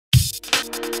Good.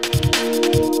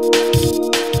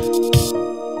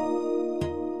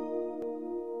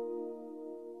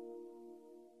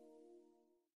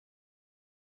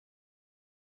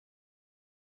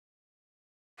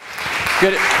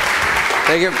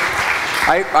 Thank you.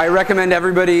 I recommend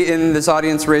everybody in this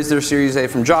audience raise their Series A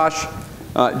from Josh.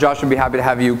 Josh would be happy to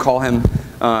have you call him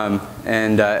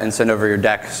and send over your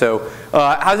deck. So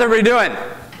how's everybody doing?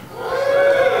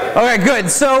 Okay, good.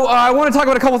 So I want to talk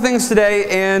about a couple things today,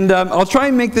 and I'll try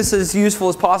and make this as useful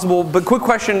as possible. But quick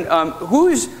question,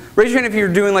 raise your hand if you're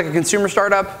doing like a consumer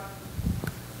startup?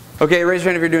 Okay, raise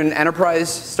your hand if you're doing an enterprise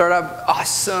startup.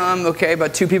 Awesome. Okay,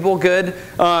 about 2 people. Good.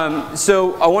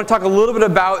 So I want to talk a little bit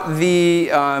about the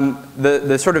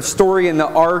sort of story and the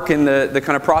arc and the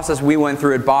kind of process we went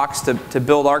through at Box to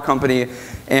build our company.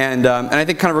 And I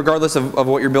think kind of regardless of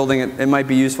what you're building, it might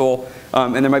be useful,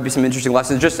 and there might be some interesting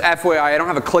lessons. Just FYI, I don't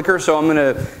have a clicker, so I'm going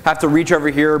to have to reach over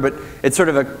here, but it's sort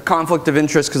of a conflict of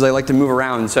interest because I like to move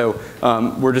around. So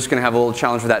we're just going to have a little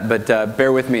challenge with that, but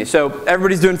bear with me. So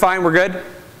everybody's doing fine? We're good?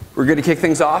 We're good to kick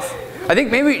things off? I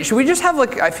think maybe, should we just have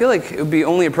like, I feel like it would be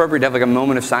only appropriate to have like a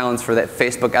moment of silence for that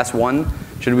Facebook S1.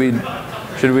 Should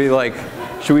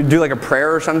we do like a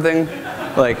prayer or something?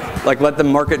 Like let the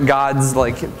market gods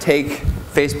like take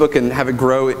Facebook and have it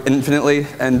grow infinitely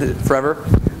and forever?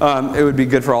 It would be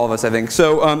good for all of us, I think.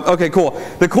 So, okay, cool.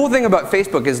 The cool thing about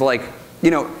Facebook is like,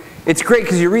 you know, it's great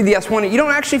because you read the S1, you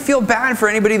don't actually feel bad for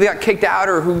anybody that got kicked out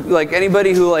or who, like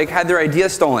anybody who like had their idea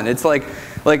stolen. It's like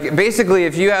basically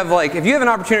if you have an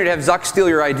opportunity to have Zuck steal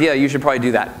your idea, you should probably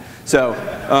do that. So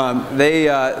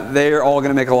they're all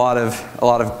going to make a lot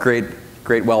of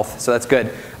great wealth. So that's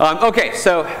good. Okay,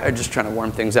 so I'm just trying to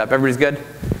warm things up. Everybody's good?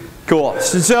 Cool.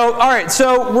 So, all right.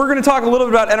 So we're going to talk a little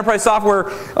bit about enterprise software.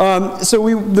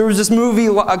 There was this movie,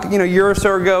 a year or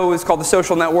so ago. It's called The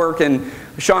Social Network, and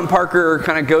Sean Parker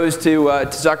kind of goes to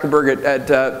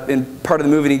Zuckerberg in part of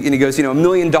the movie, and he goes, $1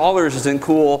 million isn't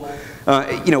cool.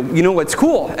 You know what's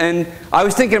cool? And I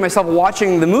was thinking to myself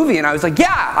watching the movie, and I was like,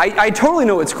 yeah, I totally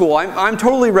know what's cool. I'm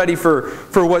totally ready for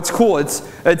what's cool.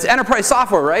 It's enterprise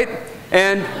software, right?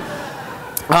 And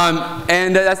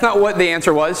that's not what the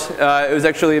answer was. It was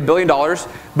actually $1 billion.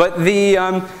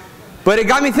 But it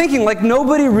got me thinking, like,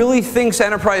 nobody really thinks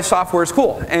enterprise software is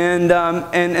cool. And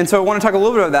so I want to talk a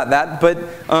little bit about that.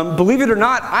 But believe it or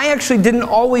not, I actually didn't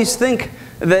always think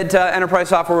that enterprise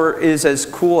software is as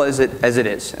cool as it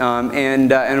is.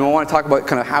 And I want to talk about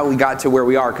kind of how we got to where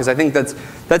we are, because I think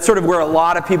that's sort of where a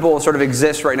lot of people sort of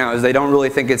exist right now, is they don't really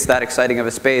think it's that exciting of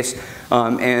a space.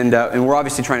 And we're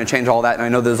obviously trying to change all that, and I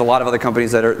know there's a lot of other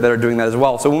companies that are doing that as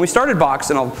well. So when we started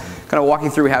Box, and I'll kind of walk you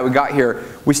through how we got here,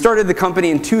 we started the company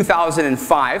in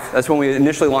 2005. That's when we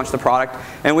initially launched the product.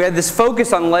 And we had this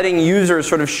focus on letting users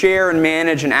sort of share and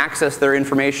manage and access their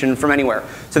information from anywhere.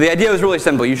 So the idea was really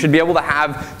simple. You should be able to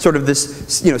have sort of this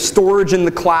storage in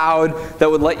the cloud that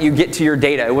would let you get to your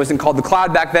data. It wasn't called the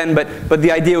cloud back then, but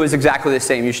the idea was exactly the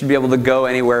same. You should be able to go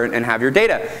anywhere and have your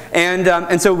data.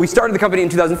 And so we started the company in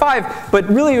 2005, but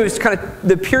really it was kind of,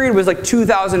 the period was like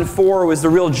 2004 was the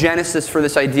real genesis for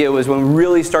this idea, was when we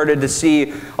really started to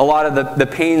see a lot of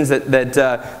the pains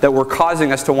that were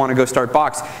causing us to want to go start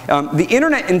Box. The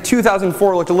internet in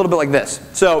 2004 looked a little bit like this.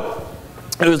 So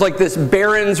it was like this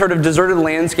barren, sort of deserted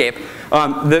landscape.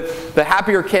 The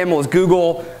happier camel is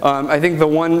Google. I think the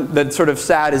one that's sort of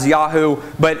sad is Yahoo.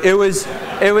 But it was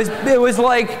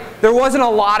like there wasn't a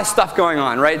lot of stuff going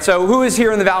on, right? So who was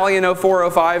here in the Valley in 04,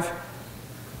 05?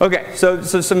 Okay, so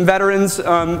some veterans,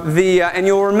 and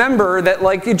you'll remember that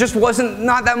like it just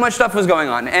not that much stuff was going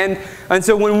on, and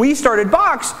so when we started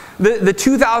Box, the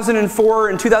 2004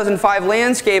 and 2005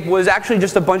 landscape was actually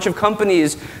just a bunch of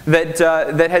companies that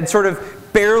had sort of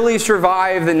barely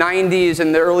survived the 90s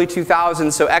and the early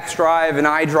 2000s, so XDrive and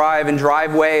iDrive and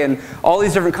Driveway and all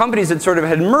these different companies that sort of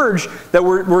had merged that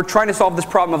were trying to solve this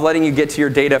problem of letting you get to your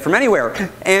data from anywhere.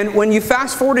 And when you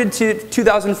fast forwarded to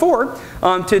 2004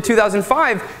 to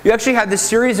 2005, you actually had this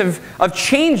series of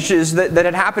changes that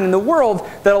had happened in the world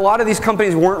that a lot of these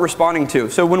companies weren't responding to.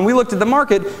 So when we looked at the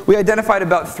market, we identified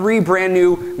about 3 brand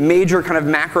new major kind of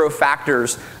macro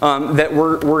factors that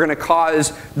were going to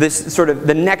cause this sort of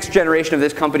the next generation of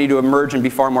this company to emerge and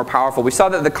be far more powerful. We saw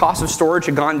that the cost of storage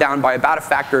had gone down by about a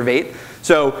factor of 8.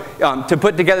 So to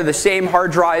put together the same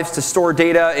hard drives to store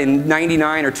data in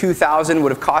 99 or 2000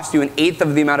 would have cost you 1/8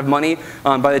 of the amount of money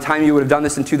by the time you would have done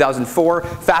this in 2004.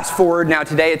 Fast forward now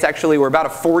today, we're about a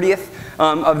 40th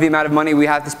of the amount of money we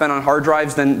have to spend on hard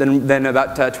drives than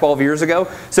about 12 years ago.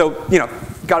 So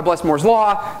God bless Moore's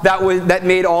Law, that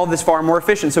made all of this far more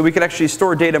efficient. So we could actually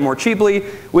store data more cheaply.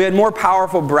 We had more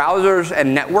powerful browsers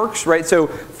and networks, right? So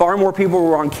far more people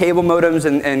were on cable modems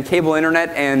and cable internet,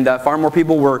 and far more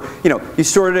people were, you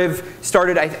sort of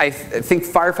started, I think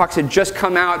Firefox had just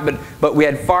come out, but we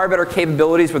had far better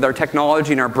capabilities with our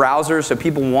technology and our browsers, so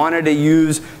people wanted to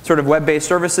use sort of web-based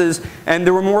services, and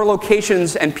there were more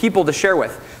locations and people to share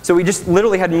with. So we just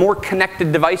literally had more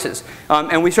connected devices.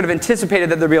 And we sort of anticipated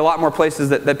that there'd be a lot more places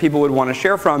that people would want to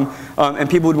share from and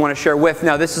people would want to share with.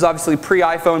 Now this is obviously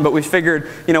pre-iPhone, but we figured,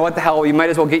 what the hell, you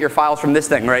might as well get your files from this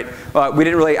thing, right? We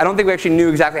didn't really, I don't think we actually knew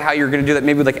exactly how you were going to do that.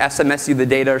 Maybe like SMS you the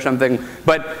data or something.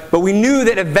 But we knew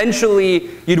that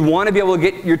eventually you'd want to be able to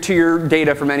get to your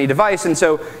data from any device. And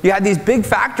so you had these big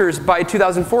factors by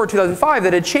 2004, 2005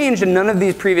 that had changed, and none of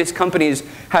these previous companies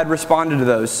had responded to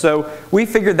those. So we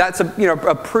figured that's a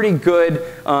pretty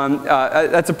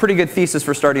good thesis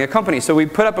for starting a company. So we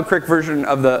put up a quick version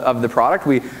of the product.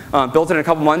 We built it in a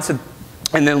couple months and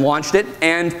then launched it.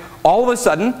 And all of a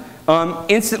sudden,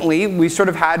 instantly, we sort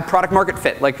of had product market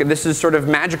fit. Like this is sort of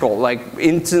magical. Like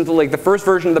instantly, like the first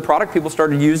version of the product, people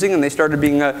started using and they started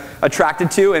being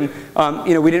attracted to. And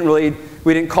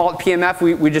we didn't call it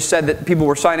PMF. We just said that people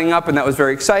were signing up, and that was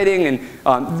very exciting.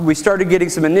 And we started getting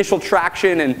some initial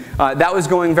traction, and that was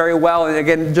going very well. And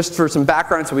again, just for some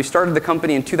background, so we started the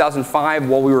company in 2005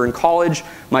 while we were in college.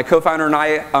 My co-founder and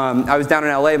I was down in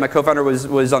LA. My co-founder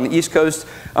was on the East Coast,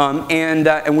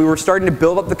 and we were starting to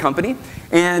build up the company.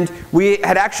 And we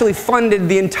had actually funded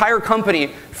the entire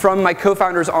company from my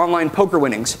co-founder's online poker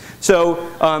winnings. So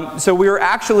we were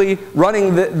actually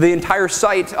running the entire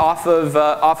site off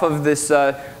of this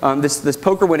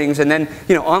poker winnings, and then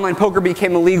online poker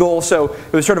became illegal, so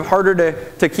it was sort of harder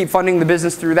to keep funding the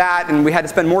business through that, and we had to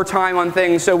spend more time on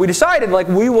things. So we decided, like,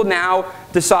 we will now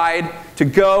decide to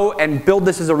go and build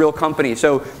this as a real company.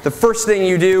 So the first thing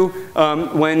you do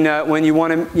when you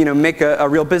want to make a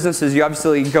real business is you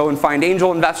obviously go and find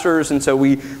angel investors, and so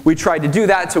we tried to do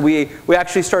that. So we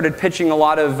actually started pitching a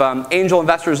lot of angel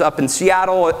investors up in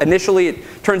Seattle initially.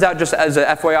 It turns out, just as a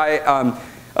FYI,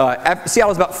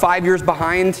 Seattle's about 5 years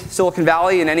behind Silicon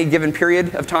Valley in any given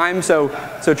period of time, so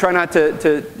try not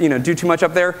to do too much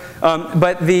up there.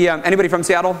 But anybody from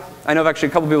Seattle? I know of actually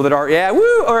a couple people that are. Yeah,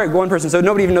 woo! All right, one person. So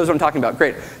nobody even knows what I'm talking about.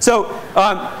 Great. So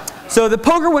the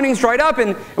poker winnings dried up,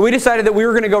 and we decided that we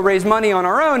were going to go raise money on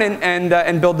our own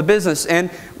and build the business. And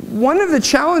one of the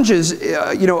challenges,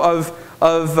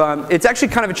 it's actually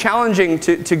kind of challenging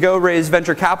to go raise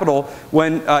venture capital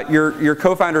when your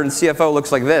co-founder and CFO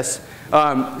looks like this.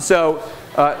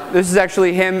 This is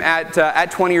actually him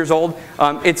at 20 years old.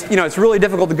 It's really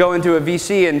difficult to go into a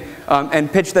VC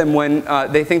and pitch them when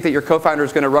they think that your co-founder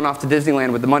is going to run off to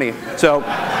Disneyland with the money. So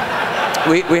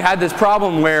we had this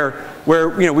problem where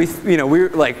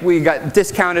we got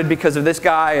discounted because of this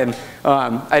guy, and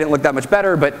I didn't look that much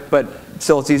better, but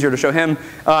still it's easier to show him.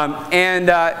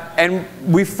 And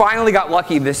we finally got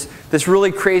lucky. This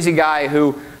really crazy guy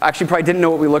who actually probably didn't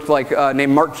know what we looked like,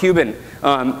 named Mark Cuban,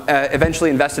 eventually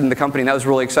invested in the company, and that was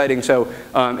really exciting. So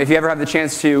if you ever have the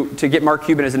chance to get Mark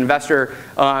Cuban as an investor,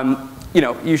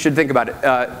 you should think about it.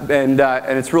 And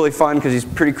it's really fun because he's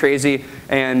pretty crazy,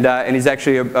 and he's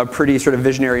actually a pretty sort of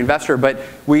visionary investor. But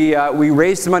we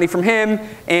raised some money from him,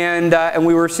 and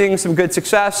we were seeing some good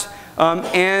success.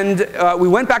 We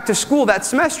went back to school that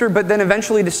semester, but then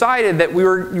eventually decided that we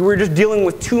were just dealing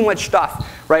with too much stuff.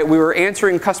 Right? We were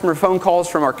answering customer phone calls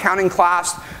from our accounting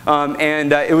class,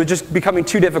 and it was just becoming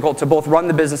too difficult to both run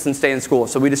the business and stay in school.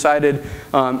 So we decided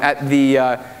at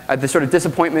the sort of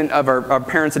disappointment of our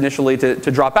parents initially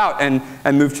to drop out and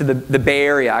move to the Bay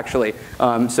Area, actually.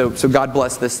 So God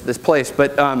bless this place.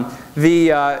 But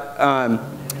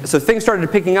so things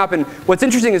started picking up, and what's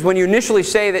interesting is when you initially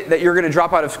say that you're going to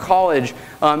drop out of college,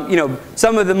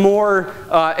 some of the more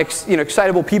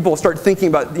excitable people start thinking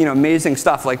about amazing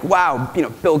stuff like, wow,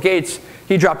 Bill Gates,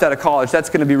 he dropped out of college.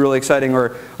 That's going to be really exciting.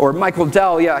 Or Michael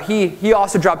Dell, yeah, he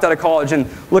also dropped out of college, and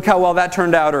look how well that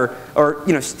turned out. Or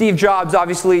Steve Jobs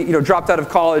obviously dropped out of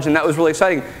college, and that was really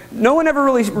exciting. No one ever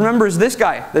really remembers this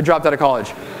guy that dropped out of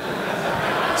college.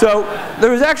 So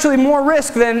there was actually more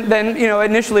risk than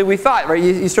initially we thought, right?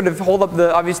 You sort of hold up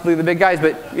obviously the big guys,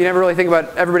 but you never really think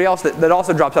about everybody else that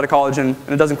also drops out of college and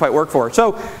it doesn't quite work for.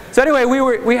 So anyway,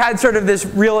 we had sort of this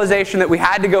realization that we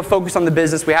had to go focus on the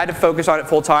business, we had to focus on it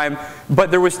full time, but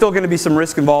there was still going to be some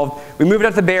risk involved. We moved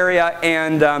out to the Bay Area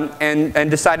and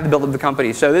decided to build up the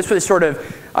company. So this was sort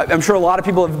of, I'm sure a lot of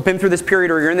people have been through this period,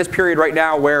 or you're in this period right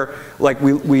now where like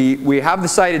we have the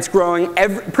site, it's growing.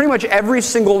 Pretty much every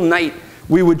single night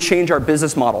we would change our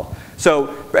business model.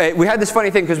 So we had this funny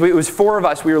thing, because it was 4 of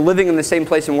us. We were living in the same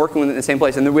place and working in the same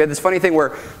place. And then we had this funny thing where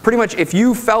pretty much if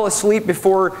you fell asleep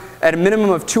before, at a minimum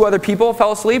of 2 other people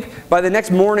fell asleep, by the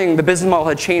next morning the business model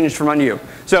had changed from under you.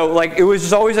 So like it was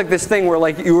just always like this thing where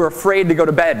like you were afraid to go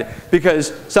to bed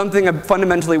because something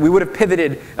fundamentally, we would have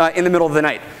pivoted in the middle of the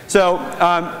night. So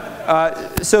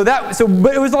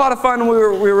but it was a lot of fun. We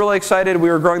were really excited. We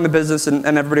were growing the business, and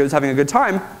everybody was having a good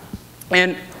time.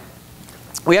 And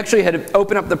we actually had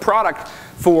opened up the product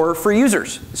for free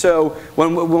users. So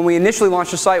when we initially launched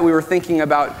the site, we were thinking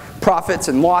about profits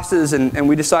and losses, and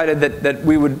we decided that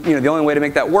we would, the only way to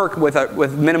make that work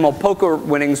with minimal poker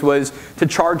winnings was to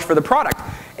charge for the product.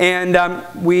 And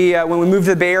when we moved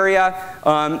to the Bay Area,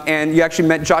 and you actually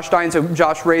met Josh Stein, so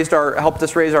Josh helped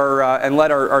us raise and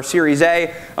led our Series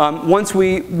A. Once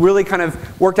we really kind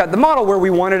of worked out the model where we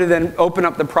wanted to then open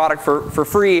up the product for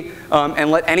free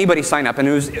and let anybody sign up, and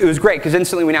it was great because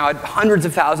instantly we now had hundreds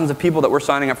of thousands of people that were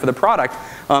signing up for the product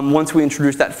once we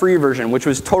introduced that free version, which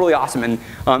was totally awesome, and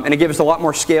it gave us a lot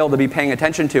more scale to be paying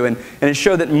attention to, and it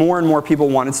showed that more and more people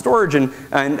wanted storage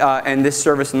and this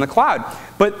service in the cloud.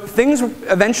 But things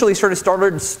eventually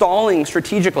started stalling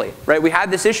strategically, right? We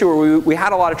had this issue where we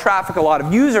had a lot of traffic, a lot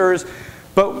of users,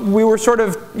 but we were sort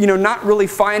of, not really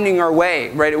finding our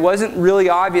way, right? It wasn't really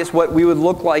obvious what we would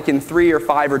look like in 3 or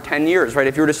 5 or 10 years, right?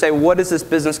 If you were to say, what does this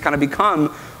business kind of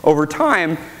become over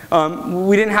time,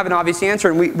 we didn't have an obvious answer,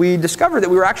 and we discovered that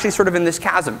we were actually sort of in this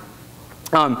chasm.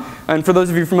 And for those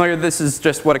of you familiar, this is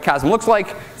just what a chasm looks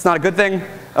like. It's not a good thing.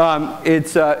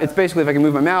 It's basically, if I can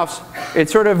move my mouse,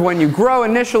 it's sort of when you grow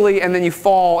initially and then you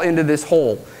fall into this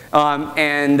hole.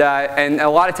 And a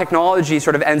lot of technology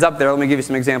sort of ends up there. Let me give you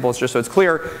some examples just so it's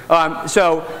clear.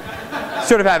 So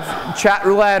sort of have chat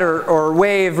roulette or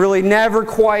wave really never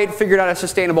quite figured out a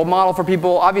sustainable model for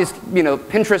people.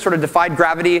 Pinterest sort of defied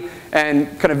gravity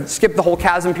and kind of skipped the whole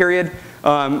chasm period.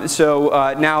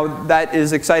 So now that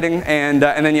is exciting, and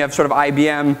then you have sort of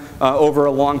IBM over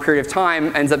a long period of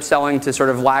time ends up selling to sort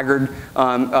of laggard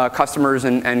customers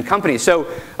and companies. So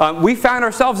we found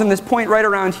ourselves in this point right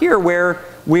around here where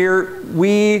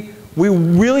we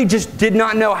really just did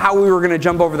not know how we were going to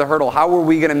jump over the hurdle. How were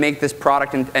we going to make this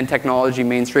product and technology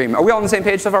mainstream? Are we all on the same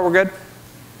page so far? We're good?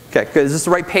 Okay, good. Is this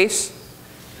the right pace?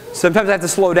 Sometimes I have to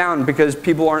slow down because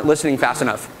people aren't listening fast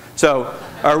enough. So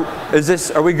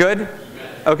are we good?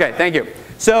 Okay, thank you.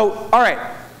 So, all right.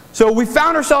 So we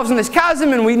found ourselves in this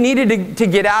chasm, and we needed to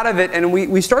get out of it, and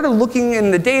we started looking in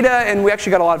the data, and we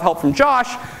actually got a lot of help from Josh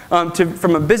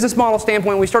from a business model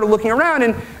standpoint. We started looking around,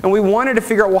 and we wanted to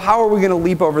figure out, well, how are we going to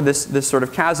leap over this sort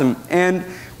of chasm? And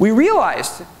we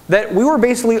realized that we were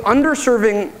basically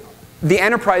underserving the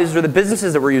enterprises or the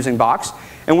businesses that were using Box,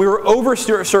 and we were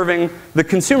overserving the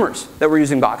consumers that were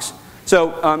using Box.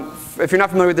 So if you're not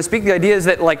familiar with this speak, the idea is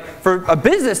that for a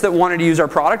business that wanted to use our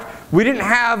product, we didn't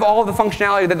have all of the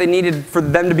functionality that they needed for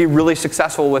them to be really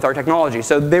successful with our technology.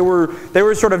 So they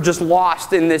were sort of just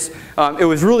lost in this. It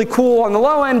was really cool on the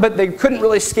low end, but they couldn't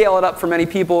really scale it up for many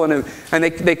people, and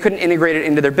they couldn't integrate it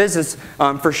into their business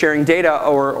for sharing data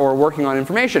or working on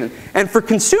information. And for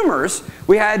consumers,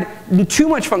 we had too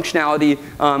much functionality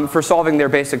for solving their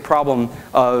basic problem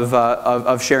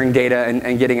of sharing data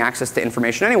and getting access to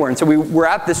information anywhere. And so we were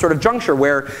at this sort of juncture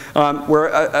where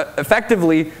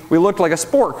effectively we looked like a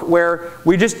spork, where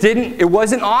we just it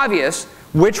wasn't obvious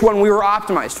which one we were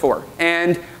optimized for.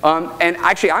 And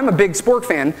actually, I'm a big spork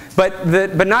fan, but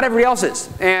not everybody else is.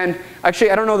 And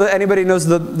actually, I don't know that anybody knows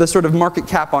the sort of market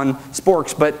cap on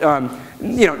sporks, but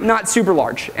not super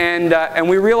large. And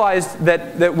we realized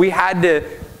that we had to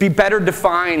be better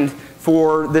defined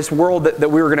for this world that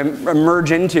we were going to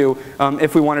emerge into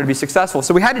if we wanted to be successful.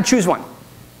 So we had to choose one.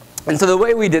 And so the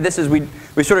way we did this is we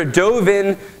sort of dove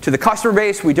in to the customer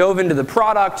base, we dove into the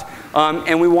product,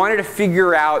 and we wanted to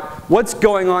figure out what's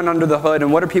going on under the hood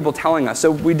and what are people telling us.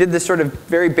 So we did this sort of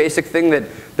very basic thing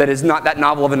that is not that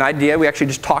novel of an idea. We actually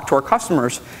just talked to our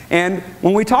customers. And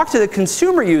when we talked to the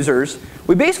consumer users,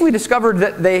 we basically discovered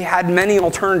that they had many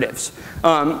alternatives.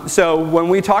 So when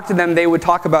we talked to them, they would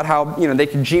talk about how they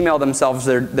could Gmail themselves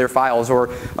their files, or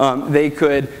they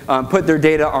could put their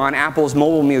data on Apple's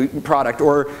mobile product,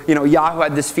 or Yahoo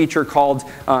had this feature called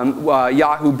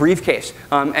Yahoo Briefcase.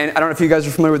 And I don't know if you guys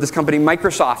are familiar with this company,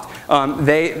 Microsoft.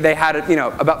 They had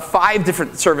about 5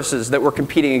 different services that were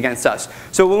competing against us.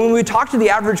 So when we talked to the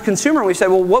average consumer, we said,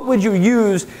 well, what would you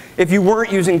use if you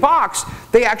weren't using Box?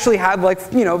 They actually had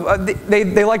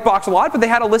they like Box a lot, but they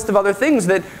had a list of other things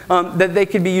that they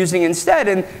could be using instead,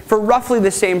 and for roughly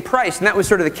the same price. And that was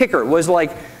sort of the kicker, was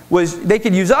was they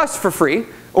could use us for free,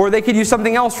 or they could use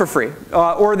something else for free,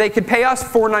 or they could pay us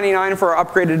 $4.99 for our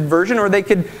upgraded version, or they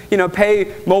could pay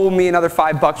MobileMe another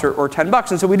 $5 or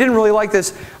 $10. And so we didn't really like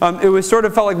this. It was sort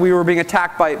of felt like we were being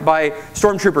attacked by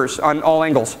stormtroopers on all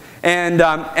angles.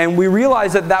 And we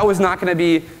realized that that was not going to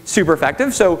be super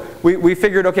effective. So we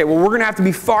figured, okay, well, we're going to have to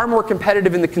be far more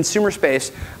competitive in the consumer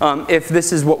space if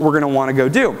this is what we're going to want to go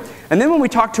do. And then when we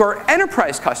talked to our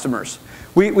enterprise customers,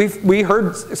 we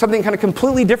heard something kind of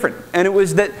completely different, and it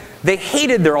was that they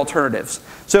hated their alternatives.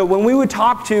 So when we would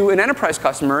talk to an enterprise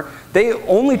customer, they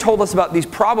only told us about these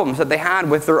problems that they had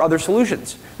with their other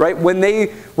solutions, right? When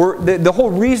they were, the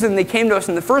whole reason they came to us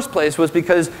in the first place was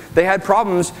because they had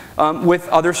problems with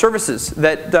other services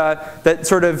that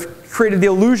sort of created the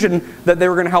illusion that they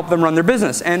were going to help them run their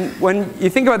business. And when you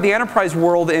think about the enterprise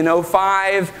world in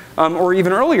 2005 or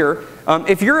even earlier,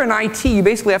 if you're in IT, you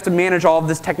basically have to manage all of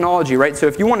this technology, right? So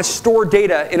if you want to store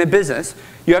data in a business,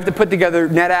 you have to put together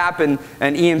NetApp and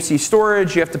EMC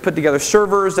storage. You have to put together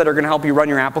servers that are going to help you run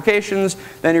your applications.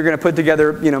 Then you're going to put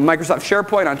together Microsoft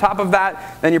SharePoint on top of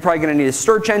that. Then you're probably going to need a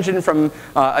search engine from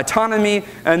Autonomy.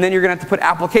 And then you're going to have to put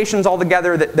applications all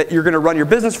together that you're going to run your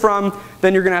business from.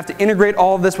 Then you're going to have to integrate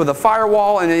all of this with a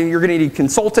firewall. And then you're going to need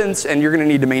consultants. And you're going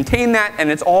to need to maintain that. And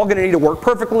it's all going to need to work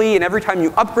perfectly. And every time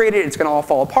you upgrade it, it's going to all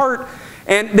fall apart.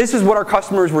 And this is what our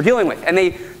customers were dealing with. And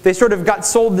they sort of got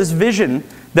sold this vision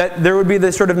that there would be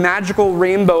this sort of magical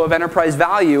rainbow of enterprise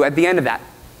value at the end of that.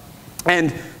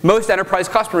 And most enterprise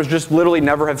customers just literally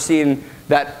never have seen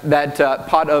that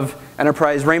pot of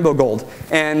enterprise rainbow gold.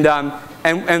 And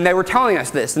they were telling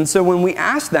us this. And so when we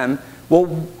asked them, well,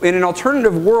 in an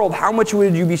alternative world, how much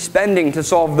would you be spending to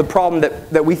solve the problem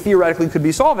that we theoretically could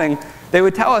be solving? They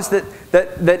would tell us that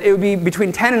it would be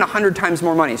between 10 and 100 times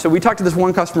more money. So we talked to this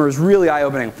one customer, it was really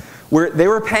eye-opening, where they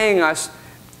were paying us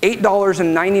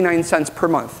 $8.99 per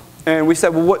month. And we said,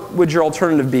 well, what would your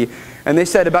alternative be? And they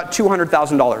said about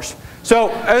 $200,000. So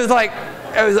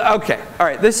it was okay, all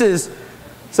right,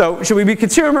 so should we be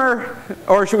consumer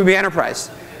or should we be enterprise?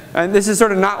 And this is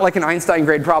sort of not like an Einstein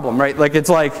grade problem, right? Like it's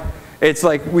like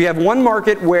we have one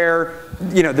market where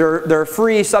there are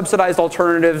free subsidized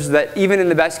alternatives that even in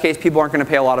the best case people aren't going to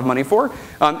pay a lot of money for,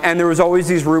 and there was always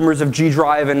these rumors of G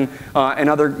Drive and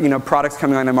other products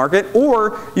coming on the market.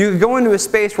 Or you could go into a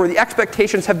space where the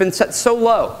expectations have been set so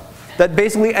low that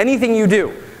basically anything you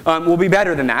do will be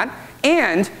better than that.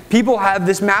 And people have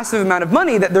this massive amount of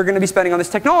money that they're going to be spending on this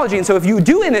technology. And so if you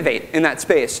do innovate in that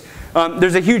space,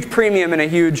 there's a huge premium and a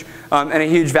huge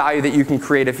value that you can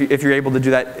create if you're able to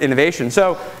do that innovation.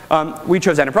 So we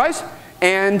chose enterprise.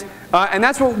 And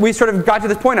that's what we sort of got to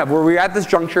this point of, where we were at this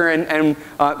juncture. And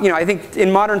I think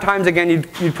in modern times, again,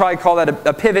 you'd probably call that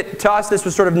a pivot. To us, this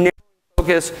was sort of narrowing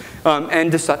focus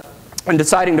and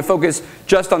deciding to focus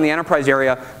just on the enterprise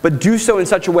area, but do so in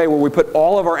such a way where we put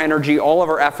all of our energy, all of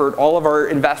our effort, all of our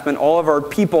investment, all of our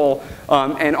people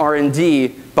and R&D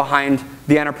behind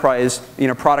the enterprise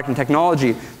product and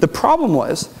technology. The problem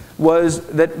was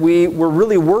that we were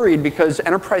really worried because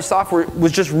enterprise software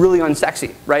was just really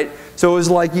unsexy, right? So it was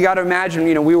like, you got to imagine,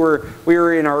 we were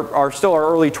in still our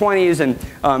early 20s, and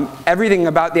everything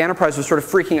about the enterprise was sort of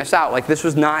freaking us out. Like, this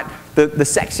was not the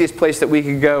sexiest place that we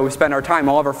could go spend our time.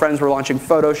 All of our friends were launching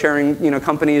photo sharing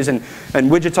companies and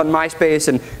widgets on MySpace,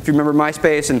 and if you remember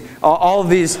MySpace, and all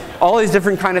these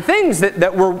different kind of things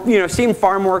that were seemed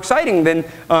far more exciting than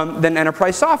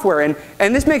enterprise software.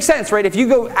 And this makes sense, right? If you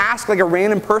go ask like a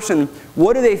random person,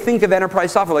 what do they think of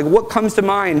enterprise software? Like, what comes to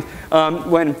mind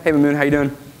when, hey Mamoon, how you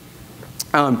doing?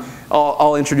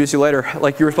 I'll introduce you later,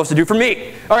 like you were supposed to do for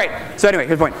me. All right, so anyway,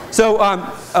 here's the point. So,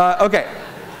 okay.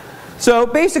 So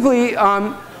basically,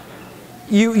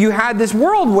 you had this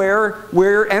world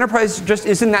where enterprise just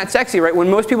isn't that sexy, right? When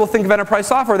most people think of enterprise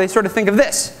software, they sort of think of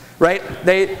this, right?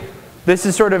 This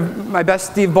is sort of my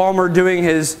best Steve Ballmer doing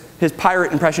his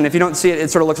pirate impression. If you don't see it, it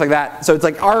sort of looks like that. So it's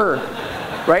like, arr,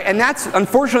 right? And that's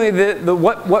unfortunately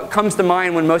what comes to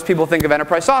mind when most people think of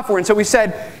enterprise software. And so we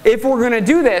said, if we're going to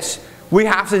do this, we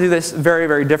have to do this very,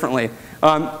 very differently.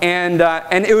 And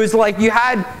it was like you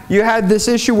had this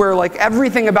issue where like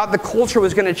everything about the culture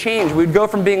was going to change. We'd go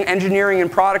from being engineering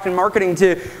and product and marketing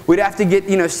to we'd have to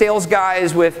get sales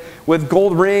guys with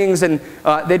gold rings, and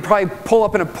they'd probably pull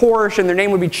up in a Porsche and their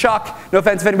name would be Chuck. No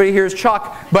offense if anybody here is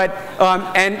Chuck, but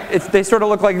they sort of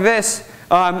look like this,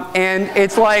 and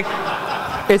it's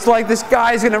like this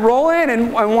guy's going to roll in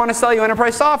and want to sell you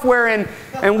enterprise software,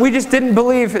 and we just didn't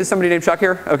believe. Is somebody named Chuck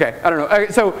here? Okay, I don't know.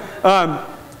 Okay, so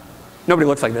nobody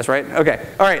looks like this, right? Okay,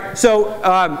 all right.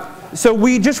 So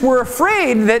we just were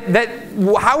afraid that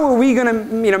how are we going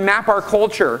to map our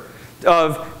culture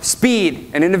of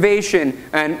speed and innovation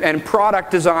and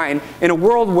product design in a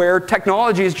world where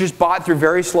technology is just bought through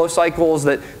very slow cycles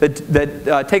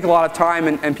that take a lot of time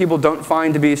and people don't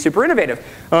find to be super innovative.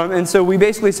 And so we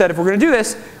basically said, if we're going to do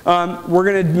this, we're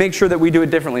going to make sure that we do it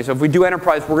differently. So if we do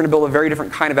enterprise, we're going to build a very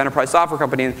different kind of enterprise software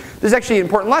company. And this is actually an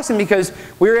important lesson because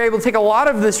we were able to take a lot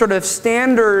of the sort of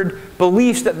standard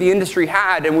beliefs that the industry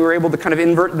had, and we were able to kind of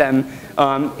invert them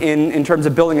in terms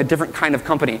of building a different kind of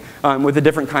company with a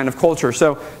different kind of culture.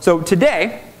 So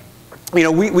today,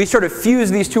 we sort of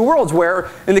fuse these two worlds where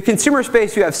in the consumer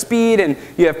space you have speed and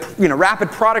you have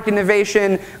rapid product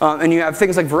innovation and you have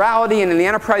things like virality, and in the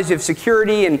enterprise you have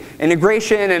security and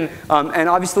integration and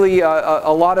obviously a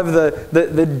lot of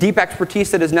the deep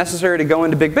expertise that is necessary to go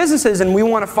into big businesses, and we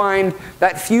want to find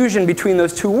that fusion between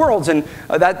those two worlds, and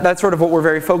that's sort of what we're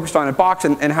very focused on at Box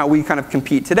and how we kind of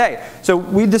compete today. So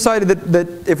we decided that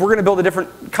if we're going to build a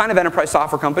different kind of enterprise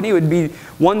software company, it would be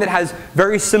one that has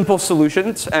very simple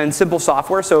solutions and simple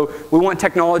software. So we want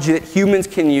technology that humans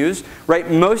can use, right?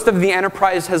 Most of the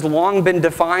enterprise has long been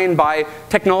defined by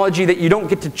technology that you don't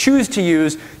get to choose to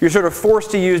use. You're sort of forced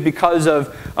to use because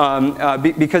of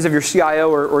your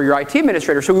CIO or your IT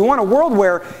administrator. So we want a world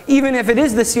where even if it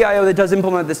is the CIO that does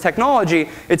implement this technology,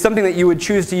 it's something that you would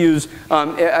choose to use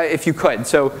if you could.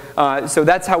 So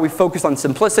that's how we focused on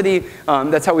simplicity.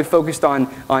 That's how we focused on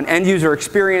end user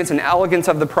experience and elegance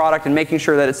of the product, and making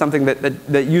sure that it's something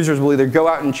that users will either go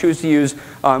out and choose to use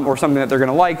or something that they're going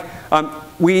to like.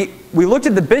 We looked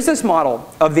at the business model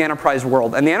of the enterprise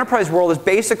world, and the enterprise world is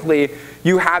basically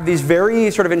you have these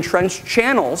very sort of entrenched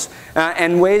channels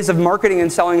and ways of marketing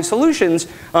and selling solutions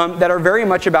that are very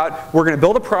much about, we're going to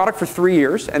build a product for 3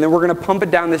 years, and then we're going to pump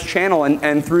it down this channel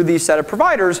and through these set of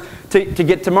providers to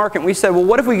get to market. And we said, well,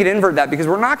 what if we could invert that? Because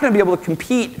we're not going to be able to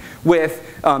compete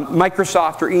with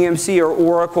Microsoft or EMC or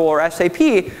Oracle or SAP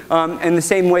in the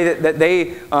same way that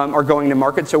they are going to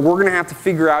market. So we're going to have to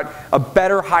figure out a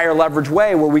better, higher leverage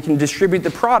way where we can distribute the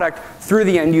product through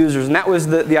the end users. And that was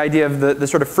the idea of the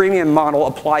sort of freemium model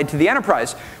applied to the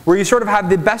enterprise, where you sort of have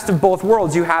the best of both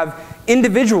worlds. You have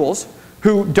individuals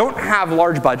who don't have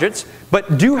large budgets,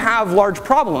 but do have large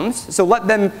problems, so let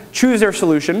them choose their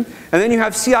solution. And then you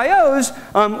have CIOs,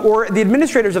 or the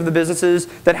administrators of the businesses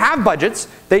that have budgets.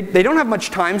 They don't have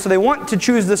much time, so they want to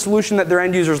choose the solution that their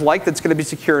end users like that's going to be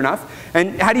secure enough.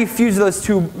 And how do you fuse those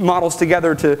two models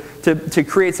together to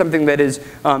create something that is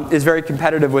very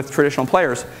competitive with traditional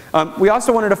players? We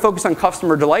also wanted to focus on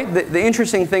customer delight. The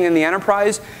interesting thing in the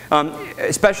enterprise,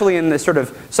 especially in the sort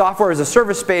of software as a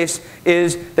service space,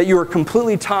 is that you are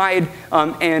completely tied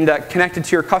and connected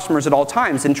to your customers at all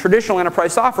times. In traditional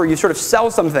enterprise software, you sort of sell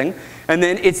something, and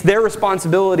then it's their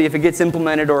responsibility if it gets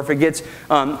implemented or if it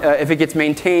gets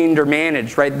maintained or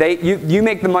managed, right? You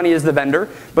make the money as the vendor,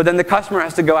 but then the customer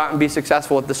has to go out and be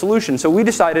successful at the solution. So we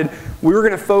decided we were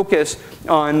going to focus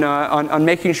on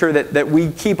making sure that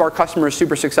we keep our customers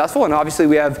super successful, and obviously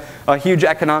we have a huge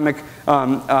economic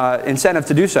incentive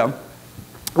to do so.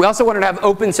 We also wanted to have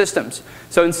open systems.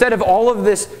 So instead of all of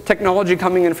this technology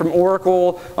coming in from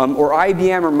Oracle or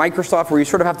IBM or Microsoft, where you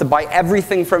sort of have to buy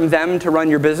everything from them to run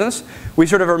your business, we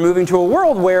sort of are moving to a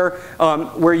world where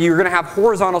you're going to have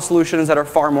horizontal solutions that are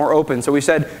far more open. So we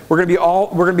said we're going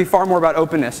to be far more about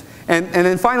openness. And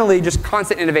then finally, just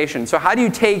constant innovation. So how do you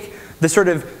take the sort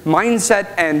of mindset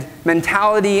and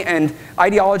mentality and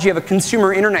ideology of a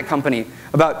consumer internet company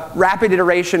about rapid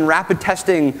iteration, rapid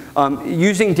testing,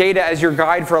 using data as your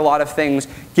guide for a lot of things,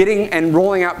 getting and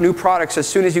rolling out new products as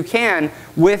soon as you can,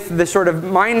 with the sort of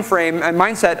mind frame and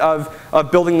mindset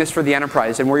of building this for the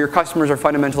enterprise, and where your customers are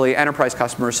fundamentally enterprise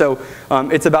customers. So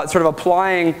it's about sort of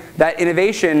applying that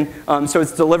innovation so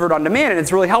it's delivered on demand, and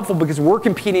it's really helpful because we're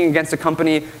competing against a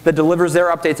company that delivers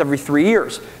their updates every 3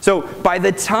 years. So by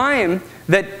the time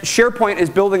that SharePoint is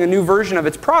building a new version of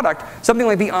its product, something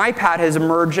like the iPad has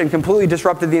emerged and completely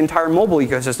disrupted the entire mobile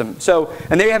ecosystem. So,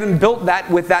 and they haven't built that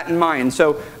with that in mind.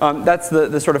 So that's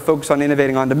the sort of focus on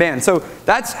innovating on demand. So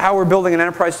that's how we're building an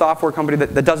enterprise software company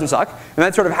that doesn't suck. And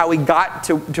that's sort of how we got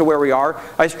to where we are.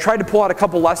 I tried to pull out a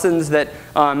couple lessons that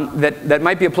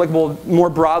might be applicable more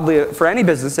broadly for any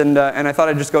business, and I thought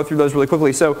I'd just go through those really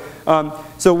quickly. So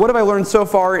what have I learned so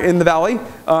far in the Valley?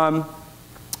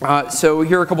 So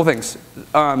here are a couple things.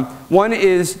 One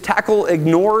is tackle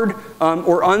ignored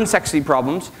or unsexy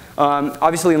problems.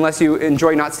 Obviously, unless you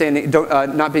enjoy not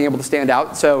being able to stand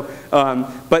out. So,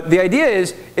 but the idea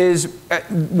is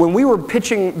when we were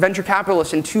pitching venture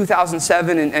capitalists in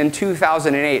 2007 and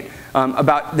 2008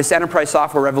 about this enterprise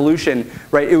software revolution,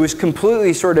 right? It was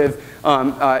completely sort of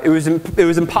it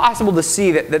was impossible to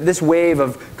see that this wave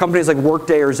of companies like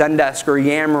Workday or Zendesk or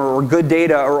Yammer or Good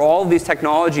Data or all of these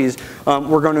technologies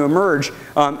were going going to emerge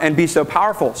and be so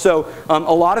powerful. So a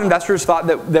lot of investors thought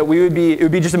that it would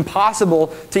be just impossible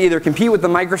to either compete with the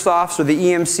Microsofts or the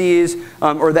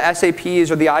EMCs or the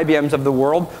SAPs or the IBMs of the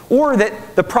world, or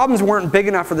that the problems weren't big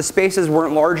enough or the spaces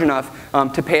weren't large enough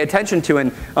to pay attention to.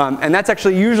 And that's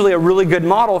actually usually a really good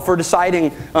model for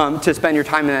deciding to spend your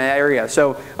time in that area.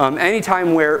 So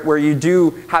anytime where you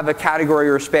do have a category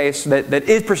or space that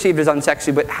is perceived as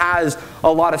unsexy but has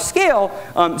a lot of scale,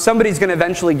 somebody's going to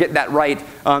eventually get that right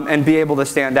and be able to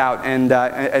stand out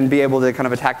and be able to kind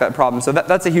of attack that problem. So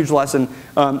that's a huge lesson.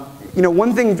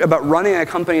 One thing about running a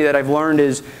company that I've learned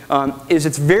is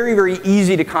it's very, very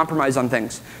easy to compromise on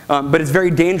things, but it's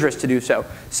very dangerous to do so.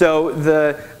 So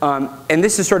and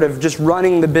this is sort of just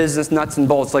running the business nuts and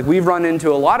bolts. Like, we've run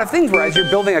into a lot of things where as you're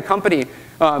building a company,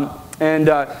 and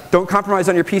don't compromise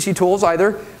on your PC tools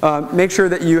either. Make sure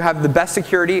that you have the best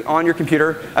security on your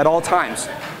computer at all times,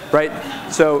 right?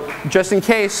 So just in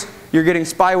case you're getting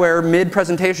spyware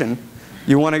mid-presentation,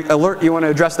 you want to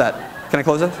address that. Can I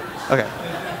close this? Okay.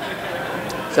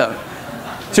 So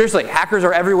seriously, hackers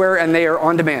are everywhere and they are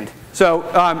on demand.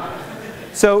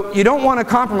 So you don't want to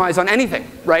compromise on anything,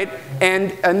 right?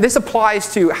 And this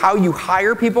applies to how you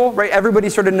hire people, right? Everybody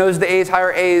sort of knows the A's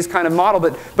hire A's kind of model,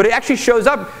 but it actually shows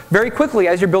up very quickly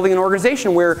as you're building an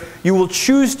organization where you will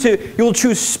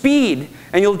choose speed,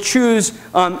 and you'll choose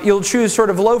sort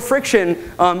of low friction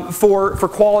for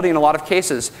quality in a lot of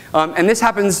cases. And this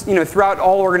happens throughout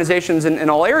all organizations in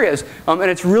all areas. And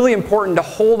it's really important to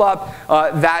hold up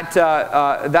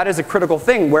that is a critical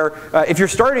thing, where if you're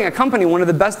starting a company, one of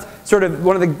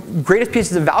the greatest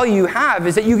pieces of value you have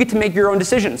is that you get to make your own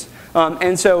decisions.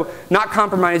 And so not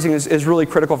compromising is really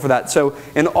critical for that. So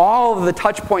in all of the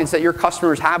touch points that your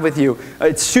customers have with you,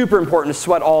 it's super important to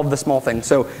sweat all of the small things.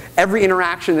 So every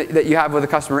interaction that you have with a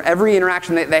customer, every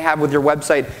interaction that they have with your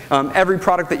website, every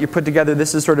product that you put together,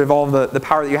 this is sort of all the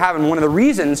power that you have. And one of the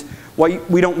reasons why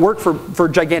we don't work for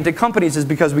gigantic companies is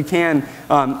because we can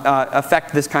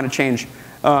affect this kind of change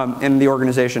in the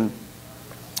organization.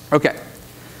 Okay.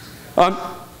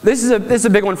 This is a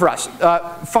big one for us.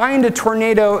 Find a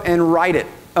tornado and ride it.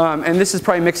 And this is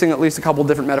probably mixing at least a couple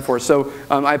different metaphors, so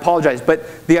I apologize.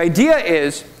 But the idea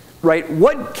is, right,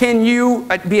 what can you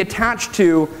be attached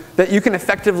to that you can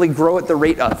effectively grow at the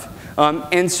rate of?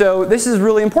 And so this is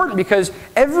really important because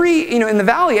in the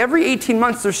Valley, every 18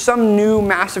 months there's some new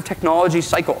massive technology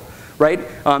cycle. Right?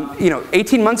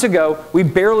 18 months ago, we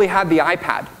barely had the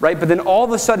iPad, right? But then all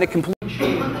of a sudden, it completely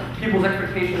changed people's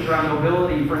expectations around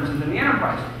mobility, for instance, in the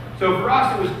enterprise. So for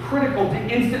us, it was critical to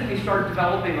instantly start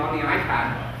developing on the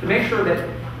iPad to make sure that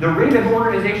the rate of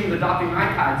organizations adopting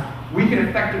iPads, we can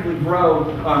effectively grow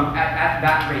at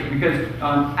that rate, because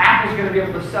Apple's going to be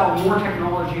able to sell more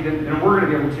technology than we're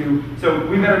going to be able to, so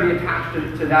we better be attached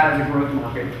to that as a growth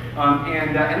market.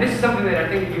 And this is something that I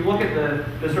think if you look at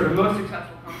the sort of most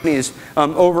successful companies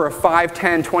over a 5,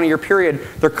 10, 20-year period,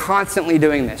 they're constantly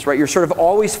doing this, right? You're sort of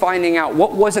always finding out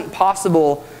what wasn't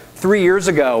possible 3 years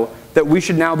ago that we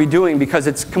should now be doing because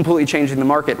it's completely changing the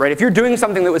market, right? If you're doing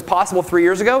something that was possible 3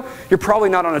 years ago, you're probably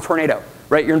not on a tornado,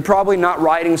 right? You're probably not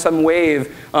riding some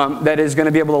wave that is going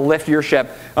to be able to lift your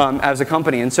ship as a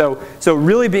company. And so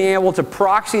really being able to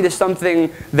proxy to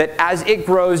something that as it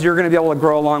grows, you're going to be able to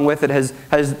grow along with it has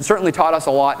certainly taught us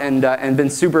a lot and been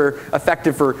super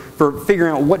effective for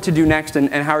figuring out what to do next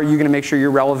and how are you going to make sure you're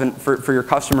relevant for your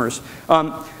customers.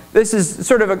 This is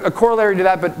sort of a corollary to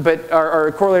that, or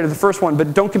a corollary to the first one,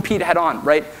 but don't compete head on,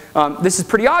 right? This is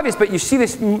pretty obvious, but you see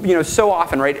this so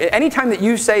often, right? Anytime that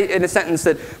you say in a sentence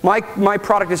that my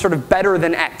product is sort of better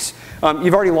than X,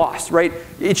 you've already lost, right?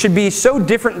 It should be so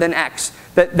different than X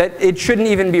that it shouldn't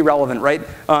even be relevant, right?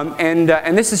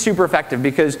 And this is super effective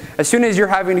because as soon as you're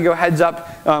having to go heads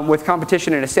up with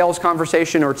competition in a sales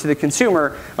conversation or to the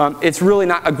consumer, it's really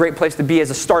not a great place to be as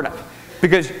a startup.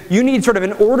 Because you need sort of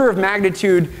an order of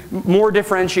magnitude more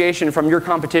differentiation from your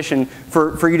competition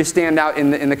for you to stand out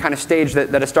in the kind of stage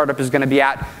that a startup is going to be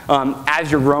at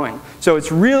as you're growing. So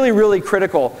it's really, really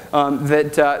critical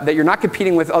that you're not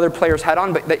competing with other players head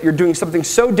on, but that you're doing something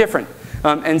so different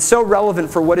and so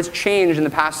relevant for what has changed in the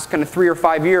past kind of 3 or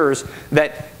 5 years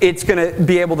that it's going to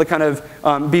be able to kind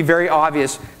of be very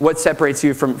obvious what separates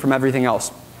you from everything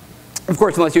else. Of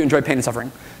course, unless you enjoy pain and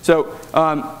suffering. So.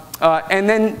 And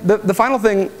then the final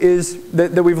thing is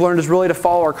that we've learned is really to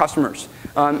follow our customers.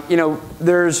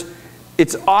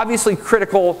 It's obviously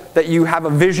critical that you have a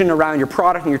vision around your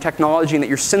product and your technology and that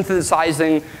you're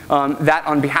synthesizing that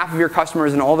on behalf of your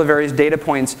customers and all the various data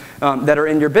points that are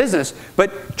in your business.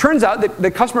 But it turns out that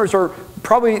the customers are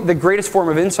probably the greatest form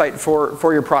of insight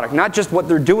for your product. Not just what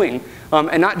they're doing,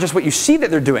 and not just what you see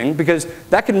that they're doing, because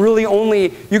that can really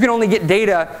you can only get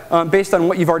data based on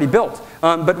what you've already built.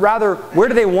 But rather, where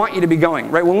do they want you to be going,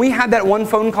 right? When we had that one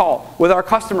phone call with our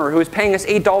customer who was paying us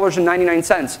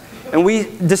 $8.99, and we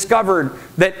discovered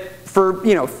that for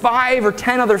 5 or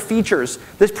 10 other features,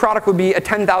 this product would be a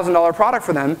 $10,000 product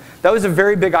for them. That was a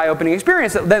very big eye-opening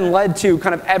experience that then led to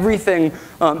kind of everything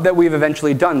that we've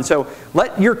eventually done. So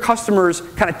let your customers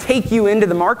kind of take you into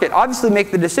the market. Obviously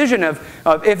make the decision of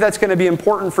if that's going to be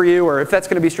important for you or if that's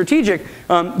going to be strategic,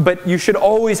 but you should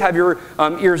always have your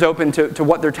ears open to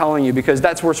what they're telling you, because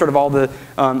that's where sort of all the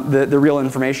real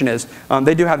information is.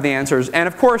 They do have the answers. And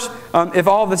of course, if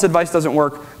all of this advice doesn't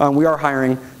work, we are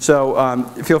hiring, so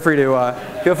feel free to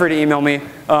email me.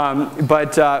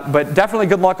 But definitely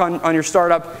good luck on your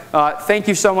startup. Thank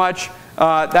you so much.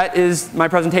 That is my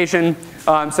presentation.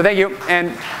 So thank you.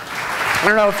 And I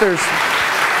don't know if there's...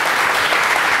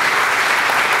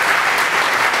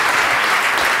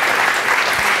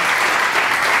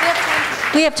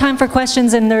 We have time for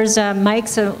questions, and there's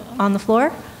mics on the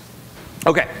floor.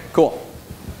 OK, cool.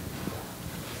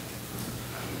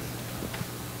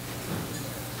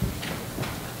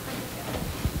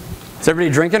 Is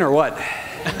everybody drinking or what?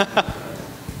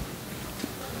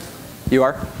 You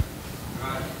are?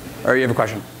 Or you have a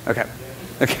question? OK.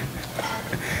 OK.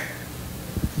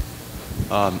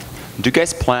 Do you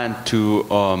guys plan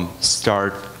to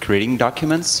start creating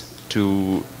documents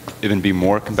to even be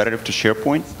more competitive to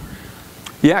SharePoint?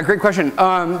 Yeah, great question.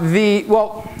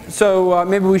 So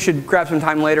maybe we should grab some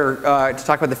time later to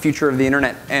talk about the future of the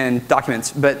internet and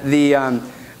documents. But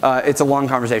it's a long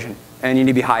conversation, and you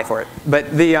need to be high for it. But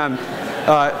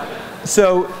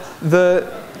so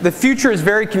the future is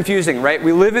very confusing, right?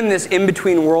 We live in this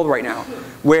in-between world right now,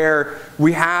 where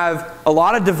we have a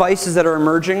lot of devices that are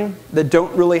emerging that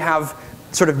don't really have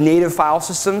sort of native file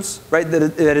systems, right?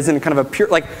 That is in kind of a pure,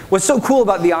 like, what's so cool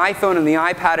about the iPhone and the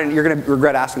iPad, and you're going to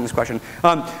regret asking this question.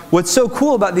 What's so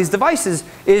cool about these devices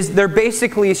is they're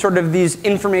basically sort of these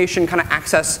information kind of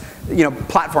access,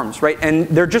 platforms, right? And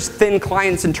they're just thin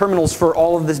clients and terminals for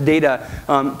all of this data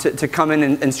to come in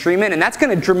and stream in, and that's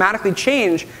going to dramatically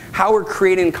change how we're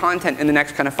creating content in the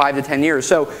next kind of 5 to 10 years.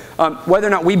 So whether or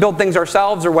not we build things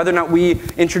ourselves, or whether or not we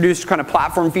introduce kind of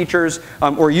platform features,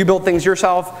 or you build things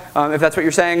yourself, if that's what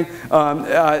you're saying,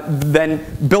 then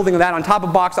building that on top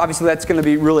of Box, obviously that's going to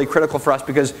be really critical for us,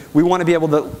 because we want to be able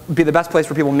to be the best place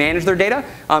for people to manage their data,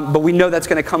 but we know that's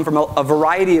going to come from a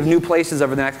variety of new places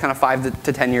over the next kind of 5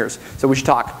 to 10 years. So we should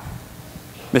talk.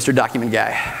 Mr. Document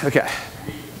Guy. OK.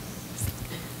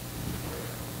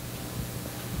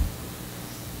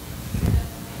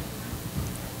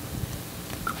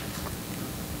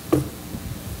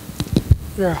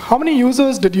 Yeah. How many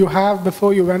users did you have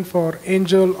before you went for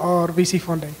angel or VC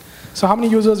funding? So how many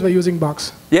users were using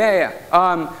Box? Yeah.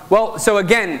 Well, so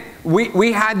again,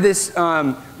 we had this. We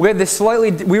were at a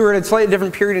slightly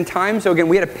different period in time. So again,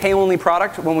 we had a pay-only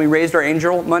product when we raised our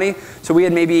angel money. So we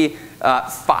had maybe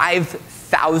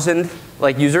 5,000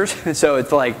 users. So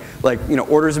it's like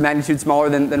orders of magnitude smaller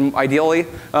than ideally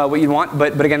what you'd want.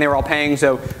 But again, they were all paying.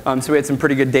 So we had some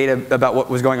pretty good data about what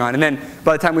was going on. And then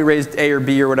by the time we raised A or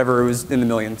B or whatever, it was in the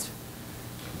millions.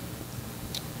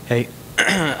 Hey.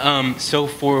 So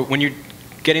for when you're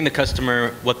getting the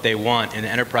customer what they want in the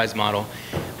enterprise model,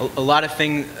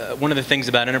 one of the things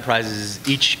about enterprises is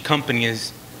each company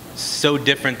is so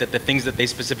different that the things that they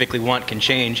specifically want can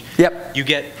change. Yep. You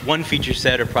get one feature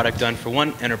set or product done for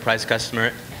one enterprise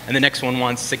customer, and the next one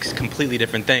wants 6 completely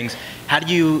different things. How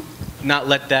do you not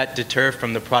let that deter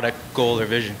from the product goal or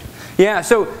vision? Yeah,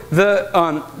 so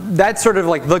that's sort of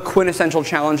like the quintessential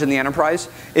challenge in the enterprise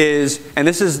is, and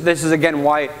this is again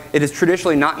why it has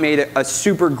traditionally not made a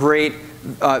super great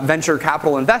venture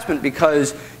capital investment,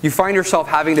 because you find yourself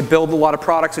having to build a lot of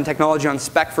products and technology on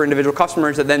spec for individual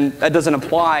customers that doesn't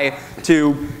apply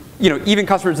to even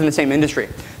customers in the same industry.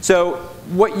 So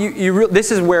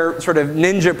this is where sort of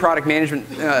ninja product management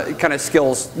kind of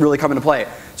skills really come into play.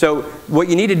 So what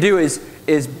you need to do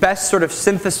is best sort of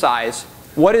synthesize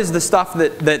what is the stuff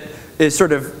that is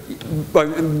sort of,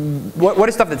 what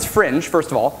is stuff that's fringe, first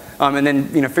of all, and then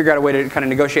figure out a way to kind of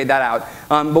negotiate that out.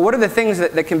 But what are the things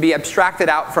that can be abstracted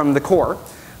out from the core?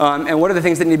 And what are the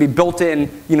things that need to be built in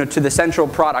to the central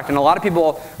product? And a lot of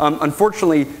people,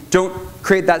 unfortunately, don't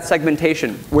create that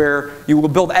segmentation where you will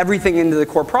build everything into the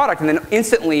core product, and then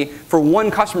instantly, for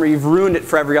one customer, you've ruined it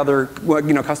for every other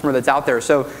customer that's out there.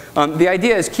 So the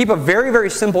idea is keep a very, very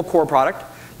simple core product.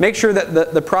 Make sure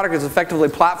that the product is effectively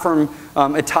platform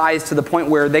it ties to the point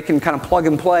where they can kind of plug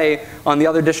and play on the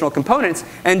other additional components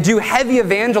and do heavy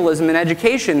evangelism and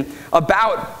education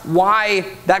about why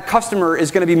that customer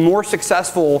is going to be more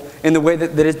successful in the way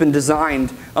that has been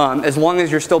designed, as long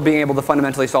as you're still being able to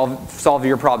fundamentally solve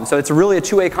your problem. So it's really a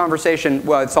two-way conversation.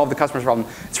 Well, solve the customer's problem.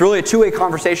 It's really a two-way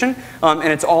conversation,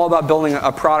 and it's all about building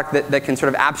a product that can sort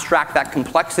of abstract that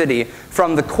complexity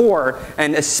from the core,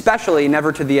 and especially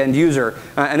never to the end user.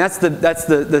 And that's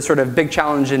the sort of big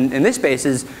challenge in this space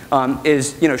is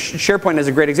SharePoint as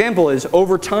a great example is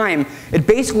over time it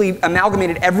basically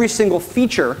amalgamated every single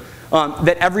feature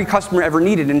that every customer ever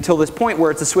needed until this point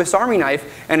where it's a Swiss Army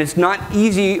knife and it's not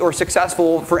easy or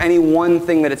successful for any one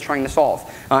thing that it's trying to solve.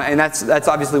 And that's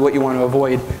obviously what you want to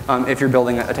avoid if you're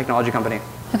building a technology company.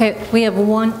 Okay, we have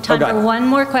time for one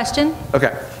more question.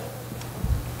 Okay.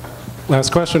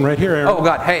 Last question right here, Aaron. Oh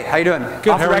God, hey, how you doing? Good,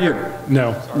 Off how the are you? record.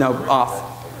 No. No, off.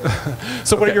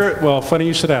 So what are your, well, funny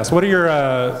you should ask. What are you're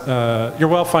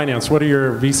well-financed. What are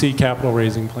your VC capital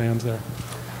raising plans there?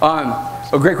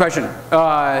 Oh, great question.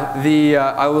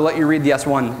 I will let you read the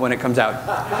S1 when it comes out.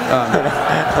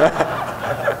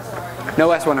 No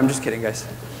S1, I'm just kidding, guys.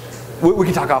 We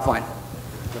can talk offline.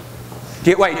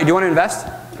 Wait, do you want to invest?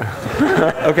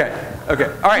 Okay, all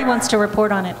right. He wants to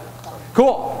report on it. Cool.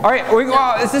 All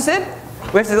right, is this it?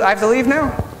 I have to leave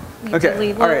now?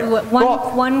 Okay, all right.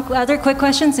 One other quick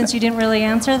question, since you didn't really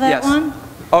answer that one.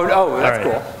 Oh, that's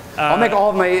right. cool. I'll make all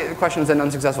of my questions then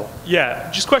unsuccessful. Yeah,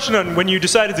 just a question on when you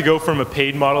decided to go from a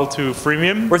paid model to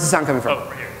freemium. Where's the sound coming from? Oh,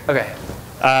 right here. Okay.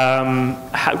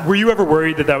 Were you ever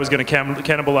worried that that was going to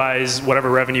cannibalize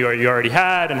whatever revenue you already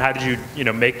had, and how did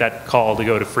you make that call to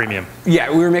go to freemium?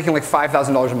 Yeah, we were making like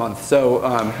 $5,000 a month, so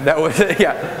that was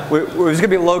yeah. It was going to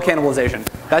be low cannibalization.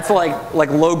 That's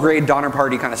like low-grade Donner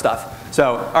Party kind of stuff.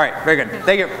 So, all right, very good.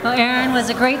 Thank you. Well, Aaron was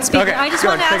a great speaker. Okay, I just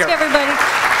want to ask everybody.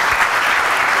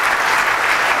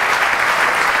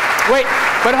 Wait,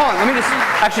 but hold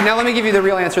on. Let me give you the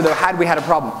real answer though. Had we had a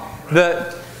problem, okay.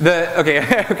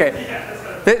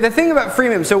 The thing about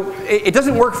freemium, so it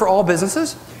doesn't work for all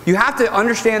businesses. You have to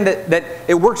understand that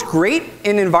it works great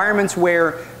in environments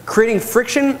where creating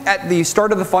friction at the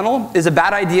start of the funnel is a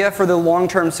bad idea for the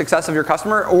long-term success of your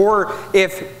customer, or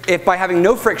if by having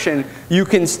no friction, you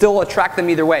can still attract them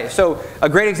either way. So a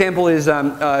great example is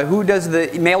who does the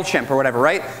MailChimp or whatever,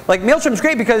 right? Like MailChimp's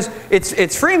great because it's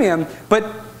freemium, but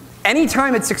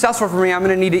anytime it's successful for me, I'm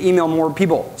going to need to email more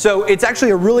people. So it's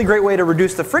actually a really great way to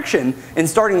reduce the friction in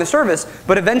starting the service,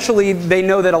 but eventually they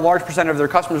know that a large percent of their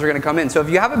customers are going to come in. So if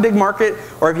you have a big market,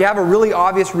 or if you have a really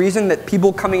obvious reason that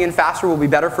people coming in faster will be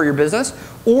better for your business,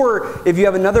 or if you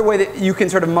have another way that you can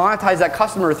sort of monetize that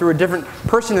customer through a different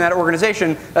person in that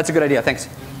organization, that's a good idea. Thanks.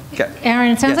 Okay.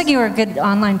 Aaron, it sounds like you were a good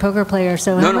online poker player.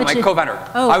 So no, my co-founder.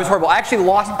 Oh. I was horrible. I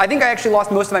think I actually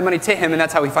lost most of my money to him, and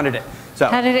that's how he funded it. So.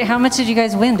 How much did you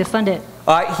guys win to fund it?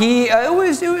 It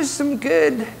was some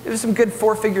good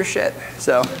four-figure shit.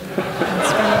 So.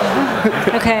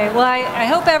 Okay. Well, I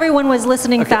hope everyone was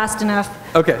listening fast enough.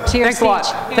 Okay. To your Thanks speech. a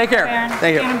lot. Take care. Aaron.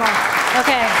 Thank you.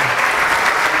 Okay.